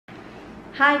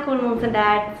Hi, cool moms and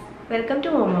dads. Welcome to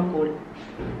MamyPoko.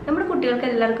 നമ്മുടെ കുട്ടികൾക്ക്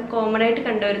എല്ലാവർക്കും കോമൺ ആയിട്ട്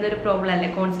കണ്ടുവരുന്ന ഒരു പ്രോബ്ലം അല്ലേ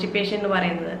കോൺസ്റ്റിപ്പേഷൻ എന്ന്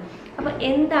പറയുന്നത്. അപ്പോൾ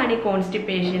എന്താണ് ഈ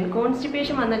കോൺസ്റ്റിപ്പേഷൻ?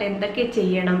 കോൺസ്റ്റിപ്പേഷൻ വന്നാൽ എന്തൊക്കെ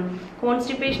ചെയ്യണം?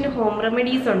 കോൺസ്റ്റിപ്പേഷന് ഹോം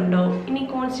റെമഡീസ് ഉണ്ടോ? ഇനി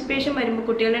കോൺസ്റ്റിപ്പേഷൻ വരുമ്പോൾ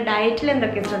കുട്ടികളുടെ ഡയറ്റിൽ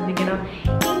എന്തൊക്കെ ശ്രദ്ധിക്കണം?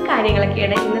 ഈ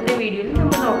കാര്യങ്ങളൊക്കെയാണ് ഇന്നത്തെ വീഡിയോയിൽ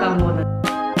നമ്മൾ നോക്കാൻ പോകുന്നത്.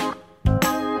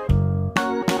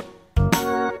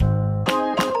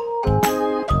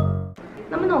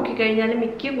 നമ്മൾ നോക്കിക്കഴിഞ്ഞാൽ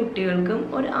മിക്ക കുട്ടികൾക്കും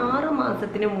ഒരു 6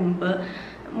 മാസത്തിന് മുമ്പ്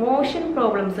മോഷൻ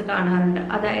പ്രോബ്ലംസ് കാണാറുണ്ട്.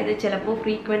 അതായത് ചിലപ്പോൾ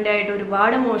ഫ്രീക്വൻ്റ് ആയിട്ട്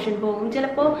ഒരുപാട് മോഷൻ പോകും,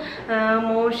 ചിലപ്പോൾ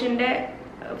മോഷൻ്റെ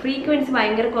ഫ്രീക്വൻസി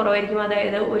ഭയങ്കര കുറവായിരിക്കും.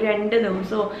 അതായത് ഒരു 2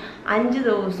 ദിവസമോ 5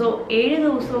 ദിവസമോ 7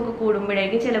 ദിവസമോ ഒക്കെ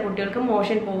കൂടുമ്പോഴായിരിക്കും ചില കുട്ടികൾക്ക്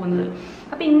മോഷൻ പോകുന്നത്.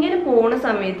 അപ്പം ഇങ്ങനെ പോകുന്ന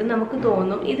സമയത്ത് നമുക്ക്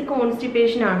തോന്നും ഇത്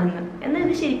കോൺസ്റ്റിപ്പേഷൻ ആണെന്ന്. എന്നാൽ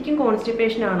ഇത് ശരിക്കും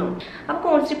കോൺസ്റ്റിപ്പേഷൻ ആണോ? അപ്പോൾ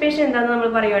കോൺസ്റ്റിപ്പേഷൻ എന്താണെന്ന്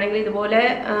നമ്മൾ പറയുകയാണെങ്കിൽ ഇതുപോലെ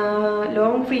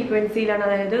ലോങ് ഫ്രീക്വൻസിയിലാണ്,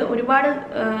 അതായത് ഒരുപാട്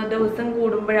ദിവസം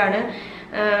കൂടുമ്പോഴാണ്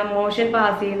മോഷൻ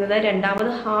പാസ് ചെയ്യുന്നത്.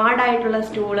 രണ്ടാമത് ഹാർഡായിട്ടുള്ള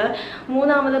സ്റ്റൂള്,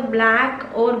 മൂന്നാമത് ബ്ലാക്ക്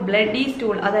ഓർ ബ്ലഡി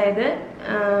സ്റ്റൂൾ, അതായത്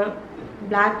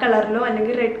ബ്ലാക്ക് കളറിലോ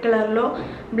അല്ലെങ്കിൽ റെഡ് കളറിലോ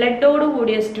ബ്ലഡോട്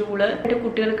കൂടിയ സ്റ്റൂള്.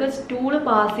 കുട്ടികൾക്ക് സ്റ്റൂള്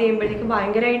പാസ് ചെയ്യുമ്പോഴേക്കും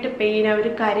ഭയങ്കരമായിട്ട് പെയിൻ, അവർ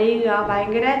കരയുക,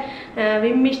 ഭയങ്കര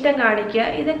വിമ്മിഷ്ടം കാണിക്കുക,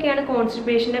 ഇതൊക്കെയാണ്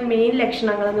കോൺസ്റ്റിപ്പേഷൻ്റെ മെയിൻ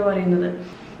ലക്ഷണങ്ങൾ എന്ന് പറയുന്നത്.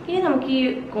 ഇനി നമുക്ക് ഈ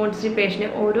കോൺസ്റ്റിപ്പേഷനെ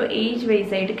ഓരോ ഏജ്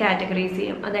വൈസ് ആയിട്ട് കാറ്റഗറൈസ്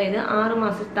ചെയ്യാം. അതായത് 6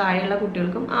 മാസത്തിൽ താഴെയുള്ള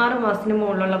കുട്ടികൾക്കും 6 മാസത്തിന്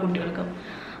മുകളിലുള്ള കുട്ടികൾക്കും.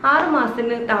 6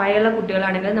 മാസത്തിന് താഴെയുള്ള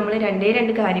കുട്ടികളാണെങ്കിൽ നമ്മൾ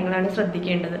രണ്ട് കാര്യങ്ങളാണ്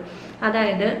ശ്രദ്ധിക്കേണ്ടത്.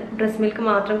 അതായത് ബ്രസ്റ്റ് മിൽക്ക്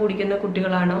മാത്രം കുടിക്കുന്ന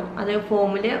കുട്ടികളാണോ അത്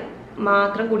ഫോമില്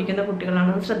മാത്രം കുടിക്കുന്ന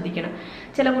കുട്ടികളാണോ എന്ന് ശ്രദ്ധിക്കണം.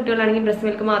 ചില കുട്ടികളാണെങ്കിൽ ബ്രസ്റ്റ്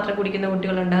മിൽക്ക് മാത്രം കുടിക്കുന്ന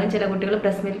കുട്ടികളുണ്ടാകും, ചില കുട്ടികൾ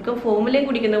ബ്രസ്റ്റ് മിൽക്ക് ഫോമിലേക്ക്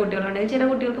കുടിക്കുന്ന കുട്ടികളുണ്ടാകും, ചില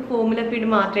കുട്ടികൾക്ക് ഫോമുല ഫീഡ്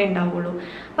മാത്രമേ ഉണ്ടാവുള്ളൂ.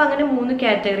 അപ്പം അങ്ങനെ 3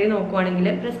 കാറ്റഗറി നോക്കുവാണെങ്കിൽ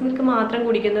ബ്രസ്റ്റ് മിൽക്ക് മാത്രം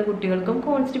കുടിക്കുന്ന കുട്ടികൾക്കും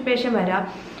കോൺസ്റ്റിപ്പേഷൻ വരാം.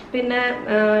 പിന്നെ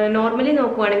നോർമലി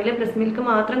നോക്കുവാണെങ്കിൽ ബ്രസ്റ്റ് മിൽക്ക്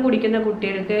മാത്രം കുടിക്കുന്ന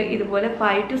കുട്ടികൾക്ക് ഇതുപോലെ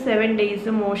 5 to 7 days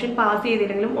മോഷൻ പാസ്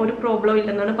ചെയ്തില്ലെങ്കിലും ഒരു പ്രോബ്ലം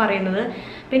ഇല്ലെന്നാണ് പറയുന്നത്.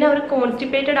 പിന്നെ അവർ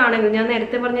കോൺസ്റ്റിപ്പേറ്റഡ് ആണെങ്കിൽ, ഞാൻ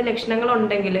നേരത്തെ പറഞ്ഞ ലക്ഷണങ്ങൾ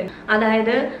ഉണ്ടെങ്കിൽ,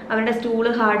 അതായത് അവരുടെ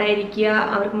സ്റ്റൂള് ഹാർഡായിരിക്കുക,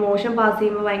 അവർക്ക് മോഷൻ പാസ്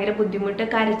ചെയ്യുമ്പോൾ ഭയങ്കര ബുദ്ധിമുട്ട്,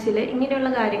 കരച്ചിൽ, ഇങ്ങനെയുള്ള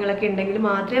കാര്യങ്ങളൊക്കെ ഉണ്ടെങ്കിൽ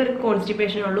മാത്രമേ അവർക്ക്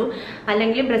കോൺസ്റ്റിപ്പേഷൻ ഉള്ളൂ.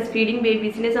 അല്ലെങ്കിൽ ബ്രസ്റ്റ് ഫീഡിങ്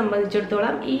ബേബീസിനെ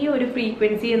സംബന്ധിച്ചിടത്തോളം ഈ ഒരു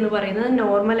ഫ്രീക്വൻസി എന്ന് പറയുന്നത്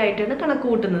നോർമലായിട്ടാണ് കണക്ക്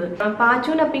കൂട്ടുന്നത്.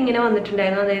 പാച്ചൂനപ്പം ഇങ്ങനെ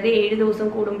വന്നിട്ടുണ്ടായിരുന്നു, അതായത് 7 ദിവസം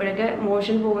കൂടുമ്പോഴൊക്കെ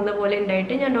മോഷൻ പോകുന്ന പോലെ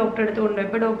ഉണ്ടായിട്ട് ഞാൻ ഡോക്ടറെ അടുത്ത്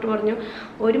കൊണ്ടുപോയപ്പോൾ ഡോക്ടർ പറഞ്ഞു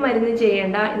ഒരു മരുന്ന്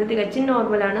ചെയ്യേണ്ട, ഇത് തികച്ചും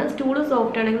നോർമലാണ്, സ്റ്റൂള്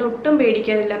സോഫ്റ്റ് ആണെങ്കിൽ ഒട്ടും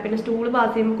പേടിക്കാനില്ല. പിന്നെ സ്റ്റൂള്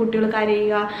പാസ് ചെയ്യുമ്പോൾ കുട്ടികൾ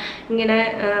കരയുക, ഇങ്ങനെ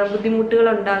ബുദ്ധിമുട്ടുകൾ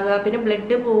ഉണ്ടാകുക, പിന്നെ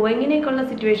ബ്ലഡ് പോവുക, ഇങ്ങനെയൊക്കെയുള്ള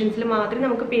സിറ്റുവേഷൻസിൽ മാത്രമേ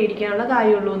നമുക്ക് പേടിക്കാനുള്ള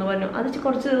കാര്യമുള്ളൂ എന്ന് പറഞ്ഞു. അത്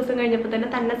കുറച്ച് ദിവസം കഴിഞ്ഞപ്പോൾ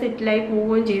തന്നെ സെറ്റിലായി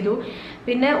പോവുകയും ചെയ്തു.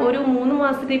 പിന്നെ ഒരു 3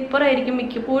 മാസത്തിൽ ഇപ്പുറമായിരിക്കും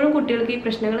മിക്കപ്പോഴും കുട്ടികൾക്ക് ഈ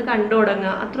പ്രശ്നങ്ങൾ കണ്ടു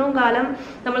തുടങ്ങുക. അത്രയും കാലം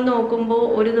നമ്മൾ നോക്കുമ്പോൾ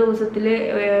ഒരു ദിവസത്തിൽ,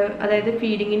 അതായത്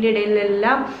ഫീഡിങ്ങിൻ്റെ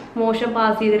ഇടയിലെല്ലാം മോഷൻ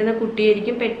പാസ് ചെയ്തിരുന്ന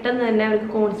കുട്ടിയായിരിക്കും പെട്ടെന്ന് തന്നെ അവർക്ക്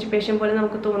കോൺസ്റ്റിപ്പേഷൻ പോലെ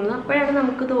നമുക്ക് തോന്നുന്നത്. അപ്പോഴാണ്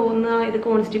നമുക്ക് തോന്നുക ഇത്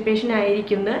കോൺസ്റ്റിപ്പേഷൻ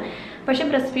ആയിരിക്കുന്നത്. പക്ഷേ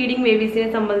ബ്രസ്റ്റ് ഫീഡിങ് ബേബീസിനെ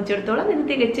സംബന്ധിച്ചിടത്തോളം ഇത്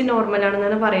തികച്ചും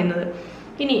നോർമലാണെന്നാണ് പറയുന്നത്.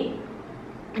 ഇനി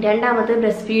രണ്ടാമത്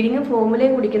ബ്രസ്റ്റ് ഫീഡിങ്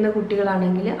ഫോമുലയും കുടിക്കുന്ന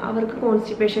കുട്ടികളാണെങ്കിൽ അവർക്ക്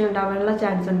കോൺസ്റ്റിപ്പേഷൻ ഉണ്ടാവാനുള്ള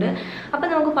ചാൻസ് ഉണ്ട്. അപ്പം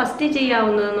നമുക്ക് ഫസ്റ്റ്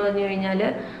ചെയ്യാവുന്നതെന്ന് പറഞ്ഞു കഴിഞ്ഞാൽ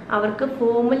അവർക്ക്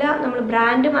ഫോമുല നമ്മൾ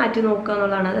ബ്രാൻഡ് മാറ്റി നോക്കുക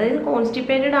എന്നുള്ളതാണ്. അതായത്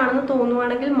കോൺസ്റ്റിപ്പേറ്റഡ് ആണെന്ന്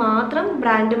തോന്നുവാണെങ്കിൽ മാത്രം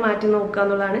ബ്രാൻഡ് മാറ്റി നോക്കുക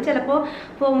എന്നുള്ളതാണ്. ചിലപ്പോൾ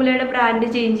ഫോമുലയുടെ ബ്രാൻഡ്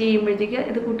ചേഞ്ച് ചെയ്യുമ്പോഴത്തേക്ക്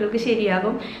ഇത് കുട്ടികൾക്ക്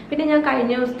ശരിയാകും. പിന്നെ ഞാൻ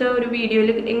കഴിഞ്ഞ ദിവസത്തെ ഒരു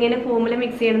വീഡിയോയിൽ എങ്ങനെ ഫോമുല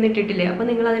മിക്സ് ചെയ്യണമെന്ന് ഇട്ടിട്ടില്ലേ, അപ്പോൾ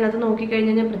നിങ്ങൾ അതിനകത്ത്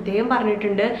നോക്കിക്കഴിഞ്ഞാൽ ഞാൻ പ്രത്യേകം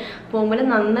പറഞ്ഞിട്ടുണ്ട് ഫോമുല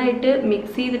നന്നായിട്ട്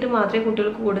മിക്സ് ചെയ്തിട്ട് മാത്രമേ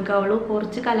കുട്ടികൾക്ക് കൊടുക്കാവുള്ളൂ.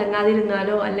 കുറച്ച്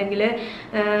കലങ്ങാതിരുന്നാലോ അല്ലെങ്കിൽ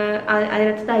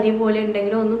അതിനകത്ത് തരി പോലെ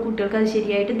ഉണ്ടെങ്കിലോ ഒന്നും കുട്ടികൾക്ക് അത്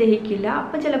ശരിയായിട്ട് ദഹിക്കില്ല.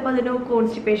 അപ്പം ചിലപ്പോൾ അതിന്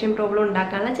കോൺസ്റ്റിപ്പേഷൻ പ്രോബ്ലം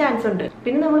ഉണ്ടാക്കാനുള്ള ചാൻസ് ഉണ്ട്.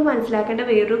 പിന്നെ നമ്മൾ മനസ്സിലാക്കേണ്ട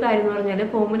വേറൊരു കാര്യം എന്ന് പറഞ്ഞാൽ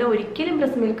ഫോമുല ഒരിക്കലും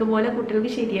ബ്രസ്റ്റ് മിൽക്ക് പോലെ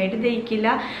കുട്ടികൾക്ക് ശരിയായിട്ട് ദഹിക്കില്ല.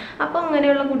 അപ്പോൾ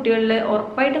അങ്ങനെയുള്ള കുട്ടികളിൽ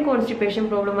ഉറപ്പായിട്ടും കോൺസ്റ്റിപ്പേഷൻ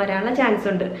പ്രോബ്ലം വരാനുള്ള ചാൻസ്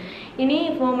ഉണ്ട്. ഇനി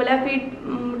ഫോമുല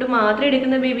ഫീഡ് മാത്രം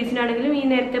എടുക്കുന്ന ബേബീസിനാണെങ്കിലും ഈ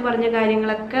നേരത്തെ പറഞ്ഞ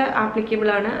കാര്യങ്ങളൊക്കെ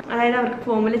ആപ്ലിക്കബിൾ ആണ്. അതായത് അവർക്ക്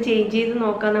ഫോമുല ചേഞ്ച് ചെയ്ത്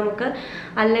നോക്കാം നമുക്ക്,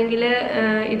 അല്ലെങ്കിൽ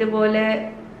ഇതുപോലെ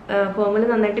ഫോമുല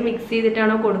നന്നായിട്ട് മിക്സ്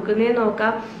ചെയ്തിട്ടാണോ കൊടുക്കുന്നതെന്ന്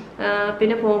നോക്കാം.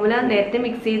 പിന്നെ ഫോമുല നേരത്തെ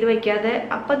മിക്സ് ചെയ്ത് വെക്കാതെ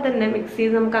അപ്പം തന്നെ മിക്സ്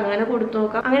ചെയ്ത് നമുക്ക് അങ്ങനെ കൊടുത്തു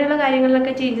നോക്കാം. അങ്ങനെയുള്ള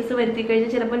കാര്യങ്ങളിലൊക്കെ ചേഞ്ചസ് വരുത്തി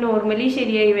കഴിഞ്ഞാൽ ചിലപ്പോൾ നോർമലി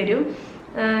ശരിയായി വരും.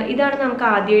 ഇതാണ് നമുക്ക്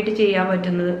ആദ്യമായിട്ട് ചെയ്യാൻ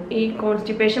പറ്റുന്നത് ഈ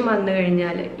കോൺസ്റ്റിപ്പേഷൻ വന്നു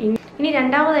കഴിഞ്ഞാൽ. ഇനി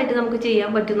രണ്ടാമതായിട്ട് നമുക്ക്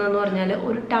ചെയ്യാൻ പറ്റുന്നതെന്ന് പറഞ്ഞാൽ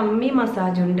ഒരു ടമ്മി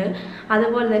മസാജ് ഉണ്ട്,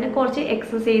 അതുപോലെ തന്നെ കുറച്ച്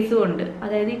എക്സസൈസും ഉണ്ട്.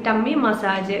 അതായത് ഈ ടമ്മി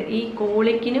മസാജ്, ഈ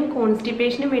കോളിക്കിനും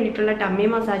കോൺസ്റ്റിപ്പേഷനും വേണ്ടിയിട്ടുള്ള ടമ്മി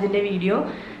മസാജിൻ്റെ വീഡിയോ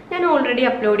ഞാൻ ഓൾറെഡി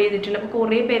അപ്ലോഡ് ചെയ്തിട്ടുണ്ട്. അപ്പോൾ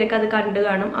കുറേ പേരൊക്കെ അത് കണ്ടു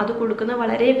കാണും. അത് കൊടുക്കുന്നത്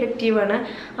വളരെ എഫക്റ്റീവാണ്.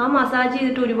 ആ മസാജ്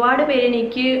ചെയ്തിട്ട് ഒരുപാട് പേര്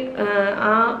എനിക്ക്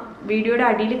ആ വീഡിയോയുടെ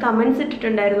അടിയിൽ കമൻറ്റ്സ്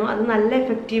ഇട്ടിട്ടുണ്ടായിരുന്നു അത് നല്ല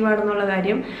എഫക്റ്റീവാണെന്നുള്ള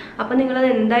കാര്യം. അപ്പം നിങ്ങളത്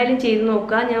എന്തായാലും ചെയ്ത്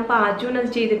നോക്കുക. ഞാൻ പാച്ചുവിനത്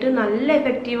ചെയ്തിട്ട് നല്ല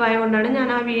എഫക്റ്റീവ് ആയതുകൊണ്ടാണ് ഞാൻ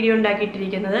ആ വീഡിയോ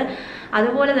ഉണ്ടാക്കിയിട്ടിരിക്കുന്നത്.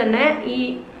 അതുപോലെ തന്നെ ഈ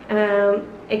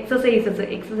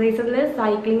എക്സസൈസിൽ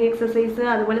സൈക്ലിംഗ് എക്സസൈസ്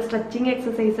അതുപോലെ സ്ട്രെച്ചിങ്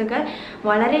എക്സസൈസ് ഒക്കെ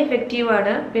വളരെ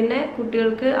എഫക്റ്റീവാണ്. പിന്നെ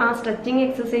കുട്ടികൾക്ക് ആ സ്ട്രെച്ചിങ്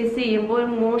എക്സസൈസ് ചെയ്യുമ്പോൾ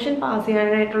മോഷൻ പാസ്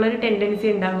ചെയ്യാനായിട്ടുള്ളൊരു ടെൻഡൻസി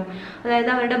ഉണ്ടാകും.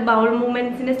 അതായത് അവരുടെ ബൗൾ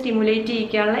മൂവ്മെൻറ്റ്സിനെ സ്റ്റിമുലേറ്റ്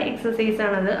ചെയ്യിക്കാനുള്ള എക്സസൈസ്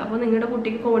ആണത്. അപ്പോൾ നിങ്ങളുടെ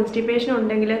കുട്ടിക്ക് കോൺസ്റ്റിപ്പേഷൻ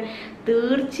ഉണ്ടെങ്കിൽ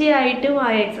തീർച്ചയായിട്ടും ആ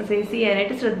എക്സസൈസ്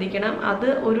ചെയ്യാനായിട്ട് ശ്രദ്ധിക്കണം. അത്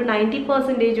ഒരു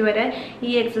 90% വരെ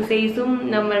ഈ എക്സസൈസും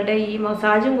നമ്മളുടെ ഈ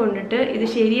മസാജും കൊണ്ടിട്ട് ഇത്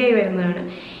ശരിയായി വരുന്നതാണ്.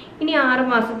 ഇനി 6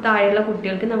 മാസം താഴെയുള്ള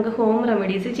കുട്ടികൾക്ക് നമുക്ക് ഹോം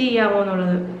റെമഡീസ് ചെയ്യാമോ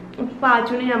എന്നുള്ളത്.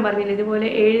 പാച്ചുവിന് ഞാൻ പറഞ്ഞില്ല, ഇതുപോലെ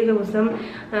 7 ദിവസം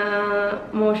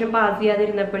മോഷൻ പാസ്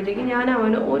ചെയ്യാതിരുന്നപ്പോഴത്തേക്ക് ഞാൻ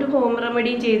അവന് ഒരു ഹോം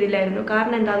റെമഡിയും ചെയ്തില്ലായിരുന്നു.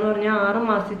 കാരണം എന്താണെന്ന് പറഞ്ഞാൽ 6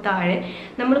 മാസത്തിൽ താഴെ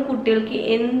നമ്മൾ കുട്ടികൾക്ക്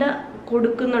എന്താ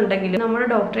കൊടുക്കുന്നുണ്ടെങ്കിലും നമ്മുടെ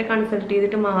ഡോക്ടറെ കൺസൾട്ട്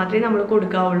ചെയ്തിട്ട് മാത്രമേ നമ്മൾ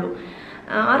കൊടുക്കാവുള്ളൂ.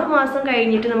 6 മാസം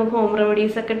കഴിഞ്ഞിട്ട് നമുക്ക് ഹോം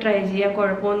റെമഡീസ് ഒക്കെ ട്രൈ ചെയ്യാൻ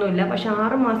കുഴപ്പമൊന്നുമില്ല. പക്ഷെ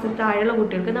 6 മാസത്തിൽ താഴെയുള്ള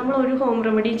കുട്ടികൾക്ക് നമ്മൾ ഒരു ഹോം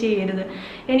റെമഡി ചെയ്യരുത്.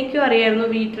 എനിക്കും അറിയായിരുന്നു,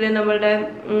 വീട്ടിൽ നമ്മളുടെ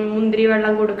മുന്തിരി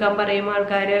വെള്ളം കൊടുക്കാൻ പറയും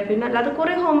ആൾക്കാർ, പിന്നെ അല്ലാതെ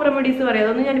കുറേ ഹോം റെമഡീസ് പറയും.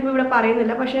 അതൊന്നും ഞാനിപ്പോൾ ഇവിടെ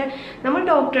പറയുന്നില്ല. പക്ഷേ നമ്മൾ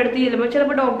ഡോക്ടറെ അടുത്ത് ചെല്ലുമ്പോൾ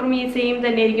ചിലപ്പോൾ ഡോക്ടറും ഈ സെയിം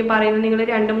തന്നെ ആയിരിക്കും പറയുന്നത്, നിങ്ങൾ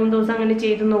 2-3 ദിവസം അങ്ങനെ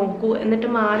ചെയ്ത് നോക്കൂ, എന്നിട്ട്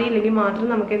മാറിയില്ലെങ്കിൽ മാത്രം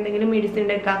നമുക്ക് എന്തെങ്കിലും മെഡിസിൻ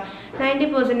എടുക്കാം.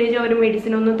 90% അവർ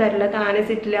മെഡിസിൻ ഒന്നും തരില്ല, താനെ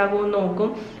സെറ്റിലാകുമെന്ന്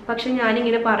നോക്കും. പക്ഷെ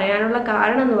ഞാനിങ്ങനെ പറയാനുള്ള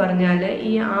കാരണം എന്ന് പറഞ്ഞാൽ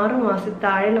ഈ 6 മാസത്തിൽ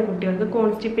താഴെയുള്ള കുട്ടികൾക്ക്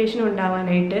കോൺസ്റ്റിപ്പേഷൻ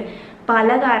ഉണ്ടാവാനായിട്ട് പല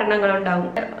കാരണങ്ങളുണ്ടാവും.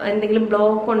 എന്തെങ്കിലും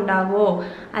ബ്ലോക്ക് ഉണ്ടാവുമോ,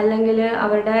 അല്ലെങ്കിൽ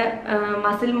അവരുടെ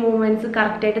മസിൽ മൂവ്മെൻറ്റ്സ്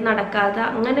കറക്റ്റായിട്ട് നടക്കാത്ത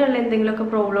അങ്ങനെയുള്ള എന്തെങ്കിലുമൊക്കെ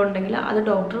പ്രോബ്ലം ഉണ്ടെങ്കിൽ അത്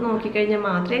ഡോക്ടർ നോക്കിക്കഴിഞ്ഞാൽ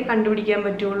മാത്രമേ കണ്ടുപിടിക്കാൻ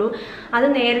പറ്റുള്ളൂ. അത്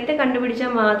നേരത്തെ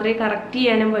കണ്ടുപിടിച്ചാൽ മാത്രമേ കറക്റ്റ്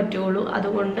ചെയ്യാനും പറ്റുള്ളൂ.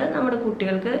 അതുകൊണ്ട് നമ്മുടെ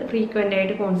കുട്ടികൾക്ക് ഫ്രീക്വൻ്റ്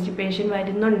ആയിട്ട് കോൺസ്റ്റിപ്പേഷൻ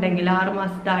വരുന്നുണ്ടെങ്കിൽ 6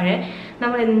 മാസം താഴെ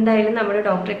നമ്മൾ എന്തായാലും നമ്മുടെ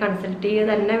ഡോക്ടറെ കൺസൾട്ട് ചെയ്യുക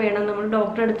തന്നെ വേണം. നമ്മൾ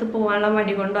ഡോക്ടറെ അടുത്ത് പോകാനുള്ള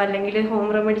മടി കൊണ്ടോ അല്ലെങ്കിൽ ഹോം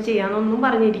റെമഡി ചെയ്യാനൊന്നും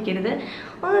പറഞ്ഞിരിക്കരുത്.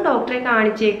 ഒന്ന് ഡോക്ടറെ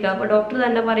കാണിച്ചേക്കുക. അപ്പോൾ ഡോക്ടർ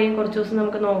തന്നെ പറയും, കുറച്ച് ദിവസം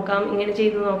നമുക്ക് നോക്കാം, ഇങ്ങനെ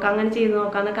ചെയ്ത് നോക്കാം, അങ്ങനെ ചെയ്ത്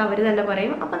നോക്കാം എന്നൊക്കെ അവർ തന്നെ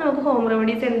പറയും. അപ്പം നമുക്ക് ഹോം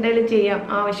റെമഡീസ് എന്തായാലും ചെയ്യാം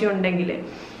ആവശ്യമുണ്ടെങ്കിൽ.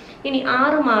 ഇനി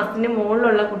 6 മാസത്തിന്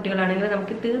മുകളിലുള്ള കുട്ടികളാണെങ്കിൽ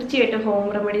നമുക്ക് തീർച്ചയായിട്ടും ഹോം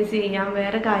റെമഡീസ് ചെയ്യാം,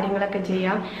 വേറെ കാര്യങ്ങളൊക്കെ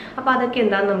ചെയ്യാം. അപ്പോൾ അതൊക്കെ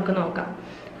എന്താണെന്ന് നമുക്ക് നോക്കാം.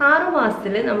 6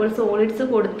 മാസത്തിൽ നമ്മൾ സോളിഡ്സ്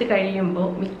കൊടുത്ത് കഴിയുമ്പോൾ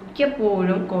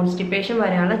മിക്കപ്പോഴും കോൺസ്റ്റിപ്പേഷൻ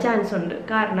വരാനുള്ള ചാൻസ് ഉണ്ട്.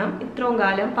 കാരണം ഇത്രയും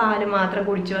കാലം പാല് മാത്രം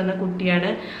കുടിച്ചു വന്ന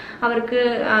കുട്ടിയാണ്, അവർക്ക്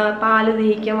പാല്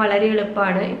ദഹിക്കാൻ വളരെ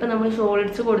എളുപ്പമാണ്. ഇപ്പം നമ്മൾ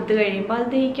സോളിഡ്സ് കൊടുത്ത് കഴിയുമ്പോൾ അത്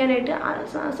ദഹിക്കാനായിട്ട്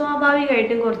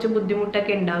സ്വാഭാവികമായിട്ടും കുറച്ച്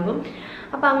ബുദ്ധിമുട്ടൊക്കെ ഉണ്ടാകും.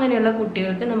 അപ്പം അങ്ങനെയുള്ള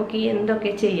കുട്ടികൾക്ക് നമുക്ക്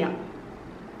എന്തൊക്കെ ചെയ്യാം?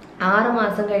 6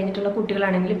 മാസം കഴിഞ്ഞിട്ടുള്ള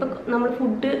കുട്ടികളാണെങ്കിൽ ഇപ്പം നമ്മൾ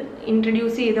ഫുഡ്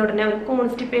ഇൻട്രൊഡ്യൂസ് ചെയ്ത ഉടനെ അവർക്ക്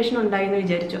കോൺസ്റ്റിപ്പേഷൻ ഉണ്ടായെന്ന്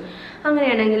വിചാരിച്ചു.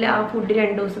 അങ്ങനെയാണെങ്കിൽ ആ ഫുഡ്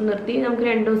 2 ദിവസം നിർത്തി നമുക്ക്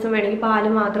 2 ദിവസം വേണമെങ്കിൽ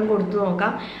പാല് മാത്രം കൊടുത്തു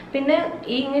നോക്കാം. പിന്നെ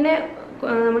ഇങ്ങനെ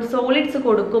നമ്മൾ സോളിഡ്സ്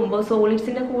കൊടുക്കുമ്പോൾ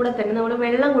സോളിഡ്സിൻ്റെ കൂടെ തന്നെ നമ്മൾ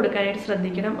വെള്ളം കൊടുക്കാനായിട്ട്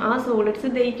ശ്രദ്ധിക്കണം. ആ സോളിഡ്സ്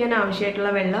ദഹിക്കാൻ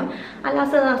ആവശ്യമായിട്ടുള്ള വെള്ളം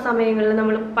അല്ലാത്ത സമയങ്ങളിൽ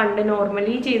നമ്മൾ പണ്ട്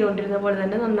നോർമലി ചെയ്തുകൊണ്ടിരുന്ന പോലെ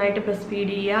തന്നെ നന്നായിട്ട് ബ്രസ്റ്റ്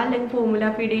ഫീഡ് ചെയ്യുക അല്ലെങ്കിൽ ഫോർമുല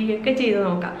ഫീഡ് ചെയ്യുകയൊക്കെ ചെയ്ത്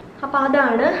നോക്കാം. അപ്പോൾ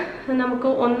അതാണ് നമുക്ക്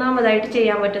ഒന്നാമതായിട്ട്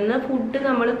ചെയ്യാൻ പറ്റുന്നത്. ഫുഡ്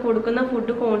നമ്മൾ കൊടുക്കുന്ന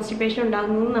ഫുഡ് കോൺസ്റ്റിപ്പേഷൻ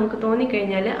ഉണ്ടാകുന്നു നമുക്ക്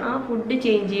തോന്നിക്കഴിഞ്ഞാൽ ആ ഫുഡ്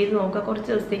ചേഞ്ച് ചെയ്ത് നോക്കുക. കുറച്ച്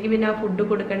ദിവസത്തേക്ക് പിന്നെ ആ ഫുഡ്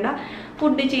കൊടുക്കേണ്ട,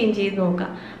 ഫുഡ് ചേഞ്ച് ചെയ്ത് നോക്കുക.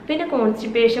 പിന്നെ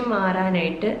കോൺസ്റ്റിപ്പേഷൻ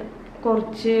മാറാനായിട്ട്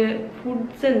കുറച്ച്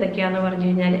ഫുഡ്സ് എന്തൊക്കെയാണെന്ന് പറഞ്ഞു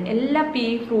കഴിഞ്ഞാൽ എല്ലാ പീ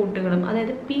ഫ്രൂട്ടുകളും,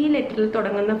 അതായത് പീ ലെറ്ററിൽ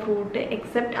തുടങ്ങുന്ന ഫ്രൂട്ട്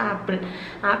എക്സെപ്റ്റ്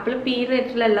ആപ്പിൾ പീ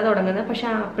ലെറ്ററിലല്ല തുടങ്ങുന്നത്. പക്ഷെ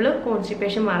ആപ്പിൾ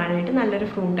കോൺസ്റ്റിപ്പേഷൻ മാറാനായിട്ട് നല്ലൊരു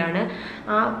ഫ്രൂട്ടാണ്.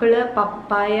 ആപ്പിൾ,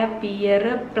 പപ്പായ, പിയർ,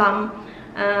 പ്ലം,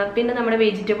 പിന്നെ നമ്മുടെ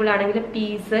വെജിറ്റബിൾ ആണെങ്കിൽ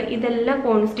പീസ്, ഇതെല്ലാം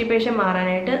കോൺസ്റ്റിപ്പേഷൻ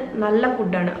മാറാനായിട്ട് നല്ല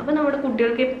ഫുഡാണ്. അപ്പോൾ നമ്മുടെ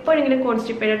കുട്ടികൾക്ക് എപ്പോഴെങ്കിലും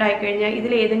കോൺസ്റ്റിപ്പേറ്റഡ് ആയിക്കഴിഞ്ഞാൽ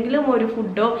ഇതിൽ ഏതെങ്കിലും ഒരു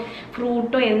ഫുഡോ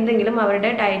ഫ്രൂട്ടോ എന്തെങ്കിലും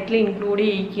അവരുടെ ഡയറ്റിൽ ഇൻക്ലൂഡ്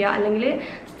ചെയ്യിക്കുക, അല്ലെങ്കിൽ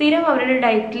സ്ഥിരം അവരുടെ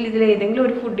ഡയറ്റിൽ ഇതിൽ ഏതെങ്കിലും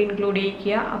ഒരു ഫുഡ് ഇൻക്ലൂഡ്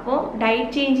ചെയ്യിക്കുക. അപ്പോൾ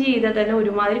ഡയറ്റ് ചേഞ്ച് ചെയ്താൽ തന്നെ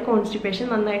ഒരുമാതിരി കോൺസ്റ്റിപ്പേഷൻ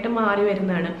നന്നായിട്ട് മാറി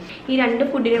വരുന്നതാണ്. ഈ 2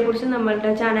 ഫുഡിനെ കുറിച്ച്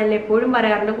നമ്മളുടെ ചാനലിൽ എപ്പോഴും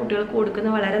പറയാറുണ്ട്, കുട്ടികൾക്ക്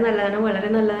കൊടുക്കുന്നത് വളരെ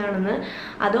നല്ലതാണെന്ന്.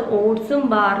 അത് ഓട്സും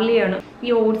ബാർലിയാണ്.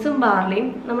 ഈ ഓട്സും ബാർലിയും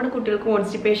നമ്മുടെ കുട്ടികൾക്ക്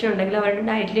കോൺസ്റ്റിപ്പേഷൻ ഉണ്ടെങ്കിൽ അവരുടെ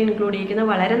ഡയറ്റിൽ ഇൻക്ലൂഡ് ചെയ്യുന്നത്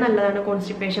വളരെ നല്ലതാണ്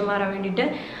കോൺസ്റ്റിപ്പേഷൻ മാറാൻ വേണ്ടിയിട്ട്.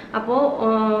 അപ്പോൾ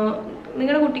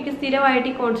നിങ്ങളുടെ കുട്ടിക്ക് സ്ഥിരമായിട്ട്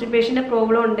ഈ കോൺസ്റ്റിപ്പേഷൻ്റെ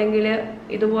പ്രോബ്ലം ഉണ്ടെങ്കിൽ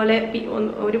ഇതുപോലെ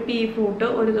ഒരു പീ ഫ്രൂട്ട്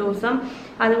ഒരു ദിവസം,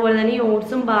 അതുപോലെ തന്നെ ഈ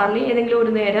ഓട്സും ബാർലി ഏതെങ്കിലും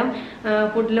ഒരു നേരം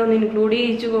ഫുഡിലൊന്ന് ഇൻക്ലൂഡ്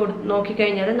ചെയ്യിച്ച്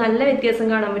നോക്കിക്കഴിഞ്ഞാൽ നല്ല വ്യത്യാസം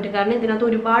കാണാൻ പറ്റും. കാരണം ഇതിനകത്ത്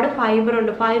ഒരുപാട് ഫൈബർ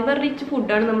ഉണ്ട്. ഫൈബർ റിച്ച്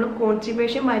ഫുഡാണ് നമ്മൾ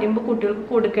കോൺസ്റ്റിപ്പേഷൻ വരുമ്പോൾ കുട്ടികൾക്ക്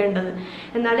കൊടുക്കേണ്ടത്.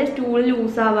 എന്നാലേ സ്റ്റൂൾ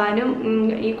ലൂസ് ആവാനും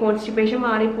ഈ കോൺസ്റ്റിപ്പേഷൻ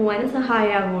മാറിപ്പോവാനും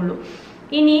സഹായമാകുള്ളൂ.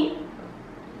 ഇനി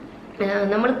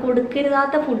നമ്മൾ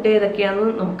കൊടുക്കരുതാത്ത ഫുഡ്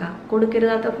ഏതൊക്കെയാണെന്ന് നോക്കാം.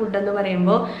 കൊടുക്കരുതാത്ത ഫുഡ് എന്ന്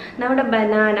പറയുമ്പോൾ നമ്മുടെ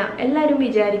ബനാന, എല്ലാവരും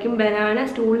വിചാരിക്കും ബനാന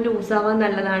സ്റ്റൂൾ ലൂസാവാൻ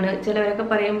നല്ലതാണ്. ചിലവരൊക്കെ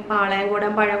പറയും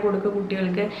പാളയംകോടൻ പഴം കൊടുക്കുക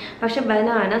കുട്ടികൾക്ക്. പക്ഷെ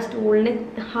ബനാന സ്റ്റൂളിനെ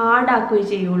ഹാർഡാക്കുകയേ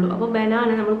ചെയ്യുള്ളൂ. അപ്പോൾ ബനാന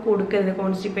നമ്മൾ കൊടുക്കരുത്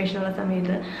കോൺസ്റ്റിപ്പേഷനുള്ള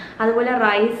സമയത്ത്. അതുപോലെ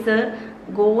റൈസ്,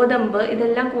 ഗോതമ്പ്,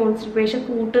 ഇതെല്ലാം കോൺസ്റ്റിപ്പേഷൻ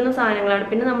കൂട്ടുന്ന സാധനങ്ങളാണ്.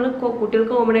 പിന്നെ നമ്മൾ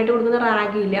കുട്ടികൾക്ക് കോമൺ ആയിട്ട് കൊടുക്കുന്ന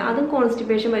റാഗി ഇല്ല, അതും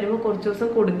കോൺസ്റ്റിപ്പേഷൻ വരുമ്പോൾ കുറച്ച് ദിവസം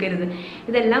കൊടുക്കരുത്.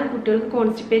 ഇതെല്ലാം കുട്ടികൾക്ക്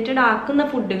കോൺസ്റ്റിപ്പേറ്റഡ് ആക്കുന്ന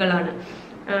ഫുഡുകളാണ്.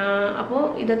 അപ്പോൾ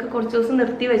ഇതൊക്കെ കുറച്ച് ദിവസം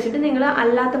നിർത്തി വെച്ചിട്ട് നിങ്ങൾ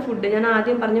അല്ലാത്ത ഫുഡ്, ഞാൻ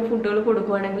ആദ്യം പറഞ്ഞ ഫുഡുകൾ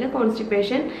കൊടുക്കുകയാണെങ്കിൽ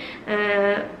കോൺസ്റ്റിപ്പേഷൻ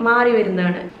മാറി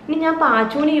വരുന്നതാണ്. ഇനി ഞാൻ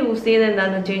പാച്ചൂണി യൂസ് ചെയ്തത്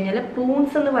എന്താണെന്ന് വെച്ച് കഴിഞ്ഞാൽ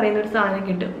പ്രൂൺസ് എന്ന് പറയുന്ന ഒരു സാധനം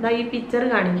കിട്ടും. ഇതാ ഈ പിക്ചർ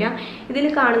കാണിക്കാം. ഇതിൽ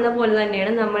കാണുന്ന പോലെ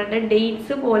തന്നെയാണ്, നമ്മളുടെ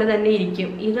ഡേറ്റ്സ് പോലെ തന്നെ ഇരിക്കും.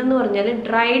 ഇതെന്ന് പറഞ്ഞാൽ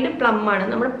ഡ്രൈഡ് പ്ലം ആണ്.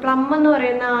 നമ്മുടെ പ്ലം എന്ന്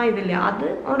പറയുന്ന ആ ഇതില്ല, അത്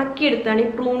ഉണക്കിയെടുത്താണ് ഈ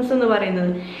പ്രൂൺസ് എന്ന്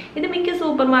പറയുന്നത്. ഇത് മിക്ക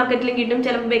സൂപ്പർ മാർക്കറ്റിലും കിട്ടും,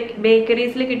 ചില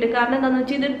ബേക്കറീസിൽ കിട്ടും. കാരണം എന്താണെന്ന്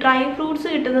വെച്ചാൽ ഇത് ഡ്രൈ ഫ്രൂട്ട്സ്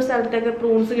കിട്ടുന്ന സ്ഥലത്തൊക്കെ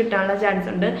പ്രൂൺസ് കിട്ടാനുള്ള ചാൻസ്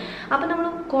ഉണ്ട്. അപ്പം നമ്മൾ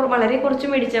വളരെ കുറച്ച്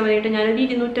മേടിച്ചാൽ മതി കേട്ടോ. ഞാനൊരു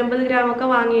 250 ഗ്രാമൊക്കെ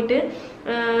വാങ്ങിയിട്ട്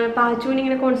പാച്ചൂന്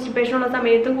ഇങ്ങനെ കോൺസ്റ്റിപ്പേഷൻ ഉള്ള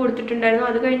സമയത്തും കൊടുത്തിട്ടുണ്ടായിരുന്നു.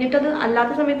 അത് കഴിഞ്ഞിട്ട് അത്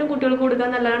അല്ലാത്ത സമയത്തും കുട്ടികൾക്ക്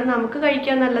കൊടുക്കാൻ നല്ലതാണ്, നമുക്ക്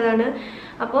കഴിക്കാൻ നല്ലതാണ്.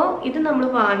 അപ്പോൾ ഇത് നമ്മൾ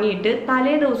വാങ്ങിയിട്ട്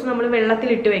തലേ ദിവസം നമ്മൾ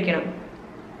വെള്ളത്തിലിട്ട് വെക്കണം.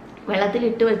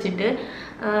 വെള്ളത്തിലിട്ട് വെച്ചിട്ട്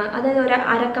അതായത് ഒരു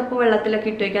അരക്കപ്പ് വെള്ളത്തിലൊക്കെ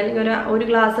ഇട്ട് വയ്ക്കുക, അല്ലെങ്കിൽ ഒരു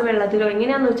ഗ്ലാസ് വെള്ളത്തിലോ,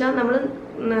 എങ്ങനെയാണെന്ന് വെച്ചാൽ നമ്മൾ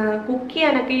കുക്ക്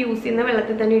ചെയ്യാനൊക്കെ യൂസ് ചെയ്യുന്ന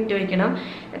വെള്ളത്തിൽ തന്നെ ഇട്ട് വെക്കണം.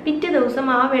 പിറ്റേ ദിവസം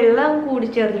ആ വെള്ളം കൂടി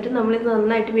ചേർത്തിട്ട് നമ്മളിത്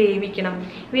നന്നായിട്ട് വേവിക്കണം.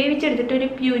 വേവിച്ചെടുത്തിട്ട് ഒരു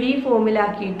പ്യൂരി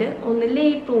ഫോമിലാക്കിയിട്ട് ഒന്നില്ലേ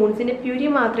ഈ പ്രൂൺസിൻ്റെ പ്യൂരി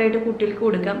മാത്രമായിട്ട് കുട്ടികൾക്ക്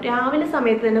കൊടുക്കാം. രാവിലെ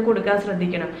സമയത്ത് തന്നെ കൊടുക്കാൻ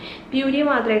ശ്രദ്ധിക്കണം. പ്യൂരി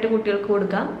മാത്രമായിട്ട് കുട്ടികൾക്ക്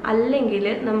കൊടുക്കാം. അല്ലെങ്കിൽ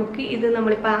നമുക്ക് ഇത്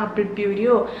നമ്മളിപ്പോൾ ആപ്പിൾ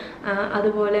പ്യൂരിയോ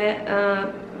അതുപോലെ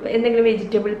എന്തെങ്കിലും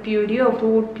വെജിറ്റബിൾ പ്യൂരിയോ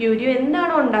ഫ്രൂട്ട് പ്യൂരിയോ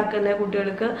എന്താണോ ഉണ്ടാക്കുന്നത്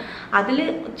കുട്ടികൾക്ക് അതിൽ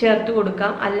ചേർത്ത്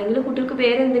കൊടുക്കാം. അല്ലെങ്കിൽ കുട്ടികൾക്ക്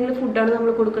വേറെ എന്തെങ്കിലും ഫുഡാണ്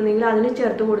നമ്മൾ കൊടുക്കുന്നതെങ്കിൽ അതിൽ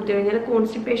ചേർത്ത് കൊടുത്തു കഴിഞ്ഞാൽ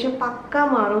കോൺസ്റ്റിപ്പേഷൻ പക്ക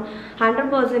മാറും,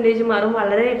 100% മാറും.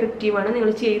 വളരെ എഫക്റ്റീവാണ്. നിങ്ങൾ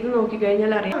ചെയ്ത്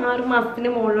നോക്കിക്കഴിഞ്ഞാൽ അറിയാം. 6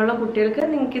 മാസത്തിന് മുകളിലുള്ള കുട്ടികൾക്ക്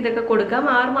നിങ്ങൾക്ക് ഇതൊക്കെ കൊടുക്കാം.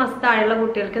 6 മാസത്തെ താഴെയുള്ള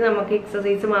കുട്ടികൾക്ക് നമുക്ക്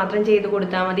എക്സസൈസ് മാത്രം ചെയ്ത്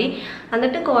കൊടുത്താൽ മതി.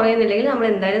 എന്നിട്ട് കുറയുന്നില്ലെങ്കിൽ നമ്മൾ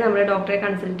എന്തായാലും നമ്മുടെ ഡോക്ടറെ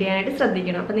കൺസൾട്ട് ചെയ്യാനായിട്ട്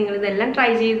ശ്രദ്ധിക്കണം. അപ്പോൾ നിങ്ങൾ ഇതെല്ലാം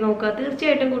ട്രൈ ചെയ്ത് നോക്കുക.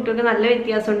 തീർച്ചയായിട്ടും കുട്ടികൾക്ക് നല്ല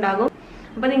വ്യത്യാസം ഉണ്ടാകും.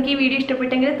 അപ്പോൾ നിങ്ങൾക്ക് ഈ വീഡിയോ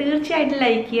ഇഷ്ടപ്പെട്ടെങ്കിൽ തീർച്ചയായിട്ടും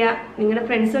ലൈക്ക് ചെയ്യുക, നിങ്ങളുടെ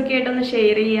ഫ്രണ്ട്സൊക്കെ ആയിട്ടൊന്ന്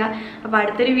ഷെയർ ചെയ്യുക. അപ്പോൾ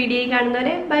അടുത്തൊരു വീഡിയോയിൽ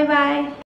കാണുന്നവരെ ബൈ ബൈ.